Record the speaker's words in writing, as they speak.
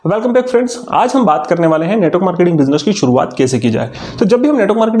Welcome back friends. आज हम बात करने वाले हैं नेटवर्क मार्केटिंग बिजनेस की शुरुआत कैसे की जाए। तो जब भी हम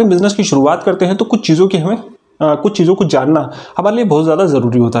नेटवर्क मार्केटिंग बिजनेस की शुरुआत करते हैं तो कुछ चीज़ों को जानना हमारे लिए बहुत ज़्यादा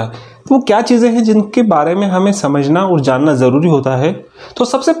ज़रूरी होता है। तो वो क्या चीज़ें हैं जिनके बारे में हमें समझना और जानना ज़रूरी होता है। तो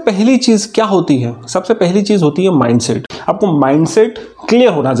सबसे पहली चीज़ क्या होती है? सबसे पहली चीज़ होती है माइंडसेट। आपको माइंडसेट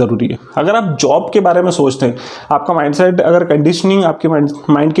क्लियर होना ज़रूरी है। अगर आप जॉब के बारे में सोचते हैं, आपका माइंडसेट अगर कंडीशनिंग, आपके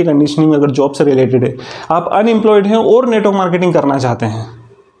माइंड की कंडीशनिंग अगर जॉब से रिलेटेड है, आप अनएम्प्लॉयड हैं और नेटवर्क मार्केटिंग करना चाहते हैं,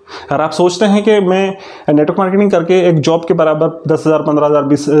 अगर आप सोचते हैं कि मैं नेटवर्क मार्केटिंग करके एक जॉब के बराबर 10,000, 15,000,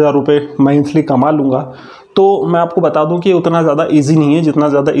 20,000 रुपये मंथली कमा लूँगा, तो मैं आपको बता दूं कि उतना ज़्यादा इजी नहीं है जितना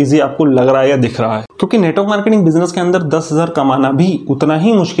ज़्यादा इजी आपको लग रहा है या दिख रहा है। क्योंकि नेटवर्क मार्केटिंग बिजनेस के अंदर 10,000 कमाना भी उतना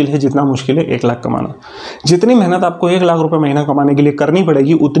ही मुश्किल है जितना मुश्किल है 1 लाख कमाना। जितनी मेहनत आपको 1 लाख रुपये महीना कमाने के लिए करनी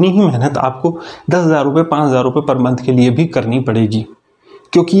पड़ेगी, उतनी ही मेहनत आपको 10,000 रुपये, 5,000 रुपये पर मंथ के लिए भी करनी पड़ेगी।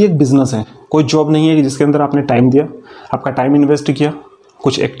 क्योंकि ये एक बिजनेस है, कोई जॉब नहीं है कि जिसके अंदर आपने टाइम दिया, आपका टाइम इन्वेस्ट किया,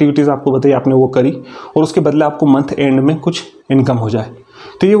 कुछ एक्टिविटीज़ आपको बताई, आपने वो करी और उसके बदले आपको मंथ एंड में कुछ इनकम हो जाए।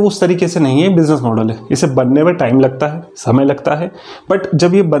 तो ये उस तरीके से नहीं है, बिजनेस मॉडल है। इसे बनने में टाइम लगता है, समय लगता है, बट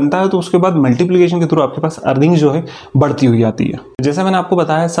जब ये बनता है तो उसके बाद मल्टीप्लिकेशन के थ्रू आपके पास अर्निंग जो है बढ़ती हुई आती है। जैसे मैंने आपको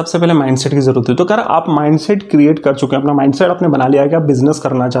बताया, सबसे पहले माइंडसेट की जरूरत है। तो अगर आप माइंडसेट क्रिएट कर चुके हैं, अपना माइंडसेट आपने बना लिया है कि आप बिजनेस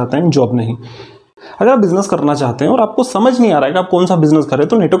करना चाहते हैं, जॉब नहीं। अगर आप बिजनेस करना चाहते हैं और आपको समझ नहीं आ रहा है कि आप कौन सा बिजनेस करें,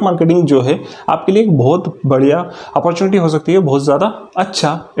 तो नेटवर्क मार्केटिंग जो है आपके लिए एक बहुत बढ़िया अपॉर्चुनिटी हो सकती है, बहुत ज़्यादा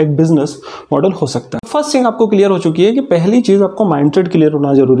अच्छा एक बिजनेस मॉडल हो सकता है। फर्स्ट थिंग आपको क्लियर हो चुकी है कि पहली चीज़ आपको माइंडसेट क्लियर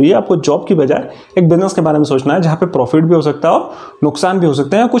होना जरूरी है। आपको जॉब की बजाय एक बिजनेस के बारे में सोचना है, जहाँ पे प्रॉफिट भी हो सकता है और नुकसान भी हो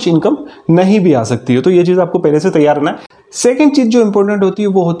सकता है, या कुछ इनकम नहीं भी आ सकती है। तो ये चीज़ आपको पहले से तैयार रहना है। सेकेंड चीज़ जो इंपॉर्टेंट होती है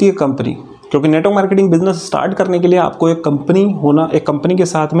वो होती है कंपनी। क्योंकि नेटवर्क मार्केटिंग बिजनेस स्टार्ट करने के लिए आपको एक कंपनी के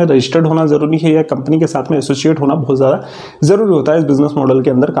साथ में रजिस्टर्ड होना जरूरी है, या कंपनी के साथ में एसोसिएट होना बहुत ज़्यादा जरूरी होता है इस बिजनेस मॉडल के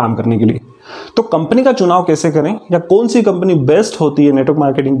अंदर काम करने के लिए। तो कंपनी का चुनाव कैसे करें, या कौन सी कंपनी बेस्ट होती है नेटवर्क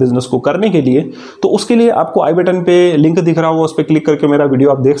मार्केटिंग बिजनेस को करने के लिए, तो उसके लिए आपको आई बटन पे लिंक दिख रहा होगा, उस पर क्लिक करके मेरा वीडियो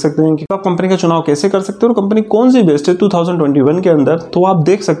आप देख सकते हैं कि आप कंपनी का चुनाव कैसे कर सकते हो और कंपनी कौन सी बेस्ट है 2021 के अंदर। तो आप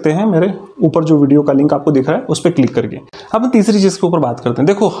देख सकते हैं मेरे ऊपर जो वीडियो का लिंक आपको दिख रहा है उस पर क्लिक करके। अब तीसरी चीज के ऊपर बात करते हैं।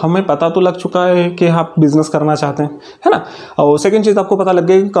 देखो, हमें पता तो लग चुका है कि आप बिजनेस करना चाहते हैं, है ना। और सेकंड चीज आपको पता लग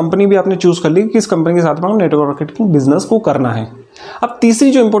गई कि कंपनी भी आपने चूज कर ली कि किस कंपनी के साथ में नेटवर्क मार्केटिंग बिजनेस को करना है। अब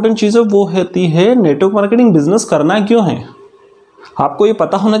तीसरी जो इंपॉर्टेंट चीज है वो होती है नेटवर्क मार्केटिंग बिजनेस करना क्यों है। आपको ये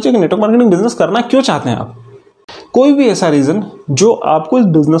पता होना चाहिए कि नेटवर्क मार्केटिंग बिजनेस करना क्यों चाहते हैं आप। कोई भी ऐसा रीजन जो आपको इस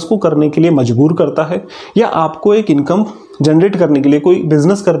बिजनेस को करने के लिए मजबूर करता है, या आपको एक इनकम जनरेट करने के लिए, कोई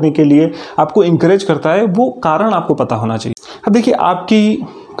बिजनेस करने के लिए आपको इंकरेज करता है, वो कारण आपको पता होना चाहिए। अब देखिए, आपकी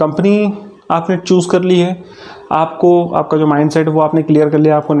कंपनी आपने चूज कर ली है, आपका जो माइंडसेट है वो आपने क्लियर कर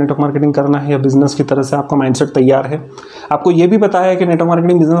लिया, आपको नेटवर्क मार्केटिंग करना है या बिजनेस की तरह से आपका माइंडसेट तैयार है। आपको ये भी पता है कि नेटवर्क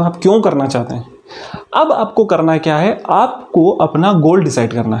मार्केटिंग बिजनेस आप क्यों करना चाहते हैं। अब आपको करना क्या है, आपको अपना गोल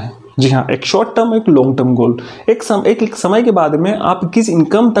डिसाइड करना है। जी हाँ, एक शॉर्ट टर्म, एक लॉन्ग टर्म गोल। एक समय के बाद में आप किस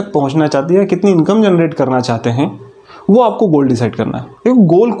इनकम तक पहुंचना चाहते हैं, कितनी इनकम जनरेट करना चाहते हैं, वो आपको गोल डिसाइड करना है। एक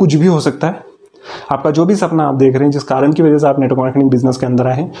गोल कुछ भी हो सकता है। आपका जो भी सपना आप देख रहे हैं, जिस कारण की वजह से आप नेटवर्क मार्केटिंग बिजनेस के अंदर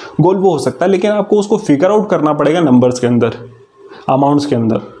आए हैं, गोल वो हो सकता है, लेकिन आपको उसको फिगर आउट करना पड़ेगा नंबर्स के अंदर, अमाउंट्स के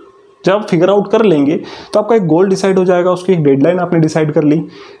अंदर। जब आप फिगर आउट कर लेंगे तो आपका एक गोल डिसाइड हो जाएगा, उसकी एक डेडलाइन आपने डिसाइड कर ली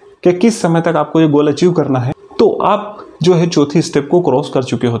कि किस समय तक आपको ये गोल अचीव करना है, तो आप जो है चौथी स्टेप को क्रॉस कर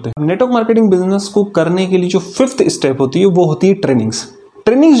चुके होते हैं। नेटवर्क मार्केटिंग बिजनेस को करने के लिए जो फिफ्थ स्टेप होती है वो होती है ट्रेनिंग्स।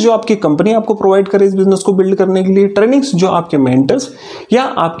 ट्रेनिंग्स जो आपकी कंपनी आपको प्रोवाइड करे इस बिजनेस को बिल्ड करने के लिए, ट्रेनिंग्स जो आपके मेंटर्स या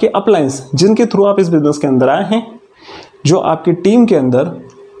आपके अपलायंस जिनके थ्रू आप इस बिजनेस के अंदर आए हैं, जो आपकी टीम के अंदर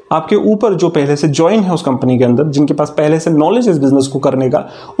आपके ऊपर जो पहले से ज्वाइन है उस कंपनी के अंदर, जिनके पास पहले से नॉलेज है इस बिजनेस को करने का,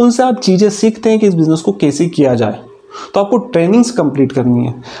 उनसे आप चीजें सीखते हैं कि इस बिजनेस को कैसे किया जाए। तो आपको ट्रेनिंग्स कंप्लीट करनी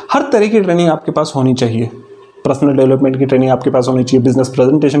है। हर तरह की ट्रेनिंग आपके पास होनी चाहिए। पर्सनल डेवलपमेंट की ट्रेनिंग आपके पास होनी चाहिए, बिजनेस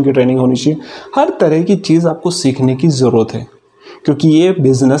प्रेजेंटेशन की ट्रेनिंग होनी चाहिए। हर तरह की चीज आपको सीखने की जरूरत है, क्योंकि ये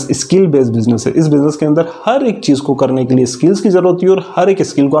बिजनेस स्किल बेस्ड बिजनेस है। इस बिजनेस के अंदर हर एक चीज को करने के लिए स्किल्स की जरूरत है, और हर एक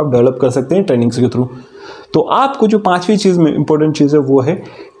स्किल को आप डेवलप कर सकते हैं ट्रेनिंग्स के थ्रू। तो आपको जो पांचवी चीज में इंपॉर्टेंट चीज है वो है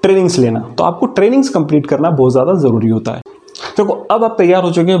ट्रेनिंग्स लेना। तो आपको ट्रेनिंग्स कंप्लीट करना बहुत ज्यादा जरूरी होता है। देखो, अब आप तैयार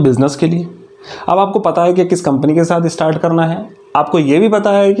हो चुके हैं बिजनेस के लिए। अब आपको पता है कि किस कंपनी के साथ स्टार्ट करना है, आपको यह भी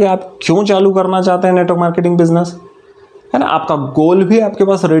पता है कि आप क्यों चालू करना चाहते हैं नेटवर्क मार्केटिंग बिजनेस, है ना। आपका गोल भी आपके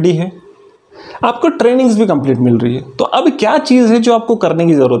पास रेडी है, आपको ट्रेनिंग्स भी कंप्लीट मिल रही है। तो अब क्या चीज है जो आपको करने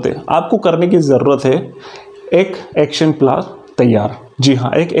की जरूरत है? आपको करने की जरूरत है एक एक्शन प्लान तैयार। जी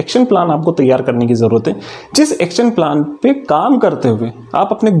हाँ, एक एक्शन प्लान आपको तैयार करने की जरूरत है, जिस एक्शन प्लान पे काम करते हुए आप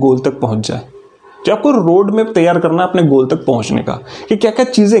अपने गोल तक पहुंच जाए। जो आपको रोड मैप तैयार करना है अपने गोल तक पहुंचने का, कि क्या क्या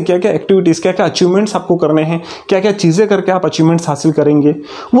चीज़ें, क्या क्या एक्टिविटीज, क्या क्या अचीवमेंट्स आपको करने हैं, क्या क्या चीज़ें करके आप अचीवमेंट्स हासिल करेंगे,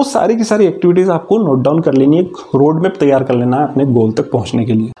 वो सारी की सारी एक्टिविटीज आपको नोट डाउन कर लेनी है, रोड मैप तैयार कर लेना है अपने गोल तक पहुंचने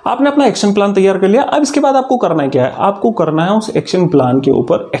के लिए। आपने अपना एक्शन प्लान तैयार कर लिया। अब इसके बाद आपको करना है क्या है, आपको करना है उस एक्शन प्लान के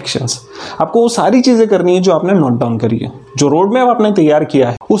ऊपर एक्शंस। आपको वो सारी चीज़ें करनी है जो आपने नोट डाउन करी है, जो रोड मैप आपने तैयार किया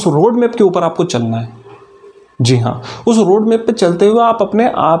है, उस रोड मैप के ऊपर आपको चलना है। जी हाँ, उस रोड मैप पे चलते हुए आप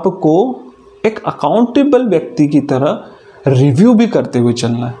अपने आप को एक अकाउंटेबल व्यक्ति की तरह रिव्यू भी करते हुए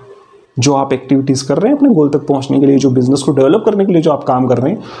चलना है। जो आप एक्टिविटीज कर रहे हैं अपने गोल तक पहुंचने के लिए, जो बिजनेस को डेवलप करने के लिए जो आप काम कर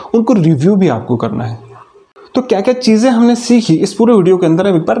रहे हैं, उनको रिव्यू भी आपको करना है। तो क्या क्या चीजें हमने सीखी इस पूरे वीडियो के अंदर,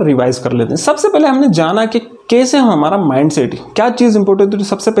 हम एक बार रिवाइज कर लेते हैं। सबसे पहले हमने जाना कि कैसे हम हमारा माइंडसेट, क्या चीज इंपॉर्टेंट होती है।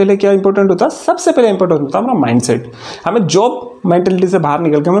 सबसे पहले क्या इंपॉर्टेंट होता है, सबसे पहले इंपॉर्टेंट होता है हमारा माइंडसेट। हमें जॉब मेंटेलिटी से बाहर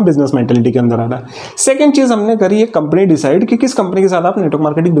निकल के हमें बिजनेस मेंटेलिटी के अंदर आना है। सेकंड चीज हमने करी है कंपनी डिसाइड कि किस कंपनी के साथ आप नेटवर्क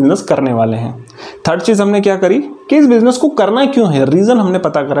मार्केटिंग बिजनेस करने वाले हैं। थर्ड चीज हमने क्या करी कि इस बिजनेस को करना क्यों है, रीजन हमने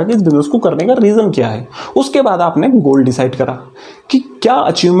पता करा कि इस बिजनेस को करने का रीजन क्या है। उसके बाद आपने गोल डिसाइड करा कि क्या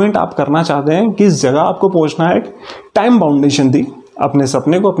अचीवमेंट आप करना चाहते हैं, किस जगह आपको पहुंचना है। टाइम बाउंडेशन दी अपने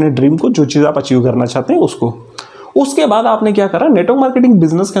सपने को, अपने ड्रीम को, जो चीज आप अचीव करना चाहते हैं उसको। उसके बाद आपने क्या करा, नेटवर्क मार्केटिंग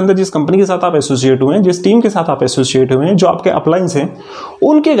बिजनेस के अंदर जिस कंपनी के साथ आप एसोसिएट हुए हैं, जिस टीम के साथ आप एसोसिएट हुए हैं, जो आपके अपलाइंस हैं,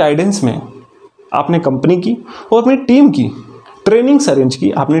 उनके गाइडेंस में आपने कंपनी की और अपनी टीम की ट्रेनिंग्स अरेंज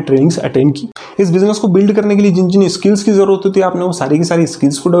की, आपने ट्रेनिंग्स अटेंड की। इस बिजनेस को बिल्ड करने के लिए जिन जिन स्किल्स की जरूरत होती है, आपने वो सारी की सारी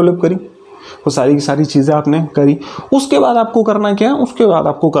स्किल्स को डेवलप करी, वो सारी की सारी चीजें आपने करी। उसके बाद आपको करना क्या, उसके बाद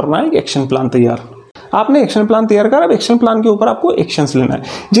आपको करना है एक एक्शन प्लान तैयार। आपने एक्शन प्लान तैयार करा, अब एक्शन प्लान के ऊपर आपको एक्शंस लेना है।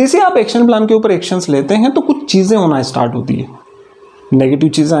 जैसे आप एक्शन प्लान के ऊपर एक्शंस लेते हैं तो कुछ चीजें होना स्टार्ट होती है। नेगेटिव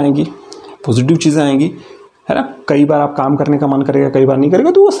चीजें आएंगी, पॉजिटिव चीजें आएंगी, है ना। कई बार आप काम करने का मन करेगा, कई बार नहीं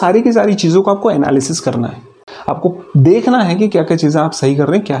करेगा। तो वो सारी की सारी चीजों को आपको एनालिसिस करना है, आपको देखना है कि क्या क्या चीजें आप सही कर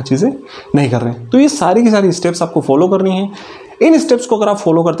रहे हैं, क्या चीजें नहीं कर रहे हैं। तो ये सारी की सारी स्टेप्स आपको फॉलो करनी है। इन स्टेप्स को अगर आप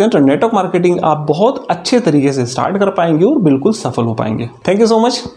फॉलो करते हैं तो नेटवर्क मार्केटिंग आप बहुत अच्छे तरीके से स्टार्ट कर पाएंगे और बिल्कुल सफल हो पाएंगे। Thank you so much.